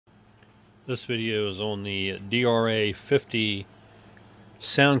This video is on the DRA-50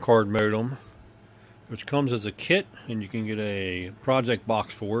 SOUNDCARD modem, which comes as a kit, and you can get a project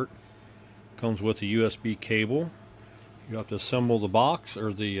box for it. Comes with a USB cable. You have to assemble the box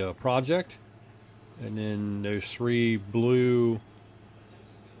or the project, and then those three blue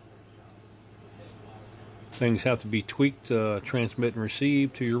things have to be tweaked to transmit and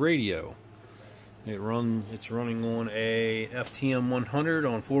receive to your radio. It's running on a FTM 100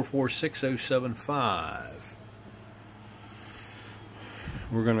 on 446075.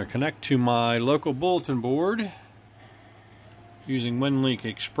 We're going to connect to my local bulletin board using WinLink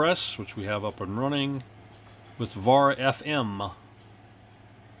Express, which we have up and running with VAR FM.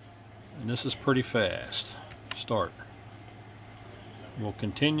 And this is pretty fast. Start. We'll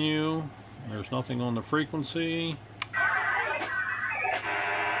continue. There's nothing on the frequency.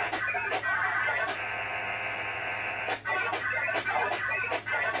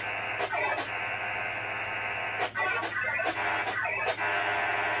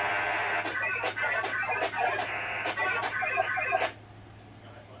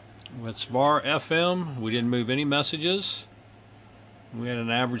 It's VAR FM. We didn't move any messages. We had an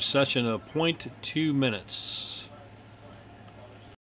average session of 0.2 minutes.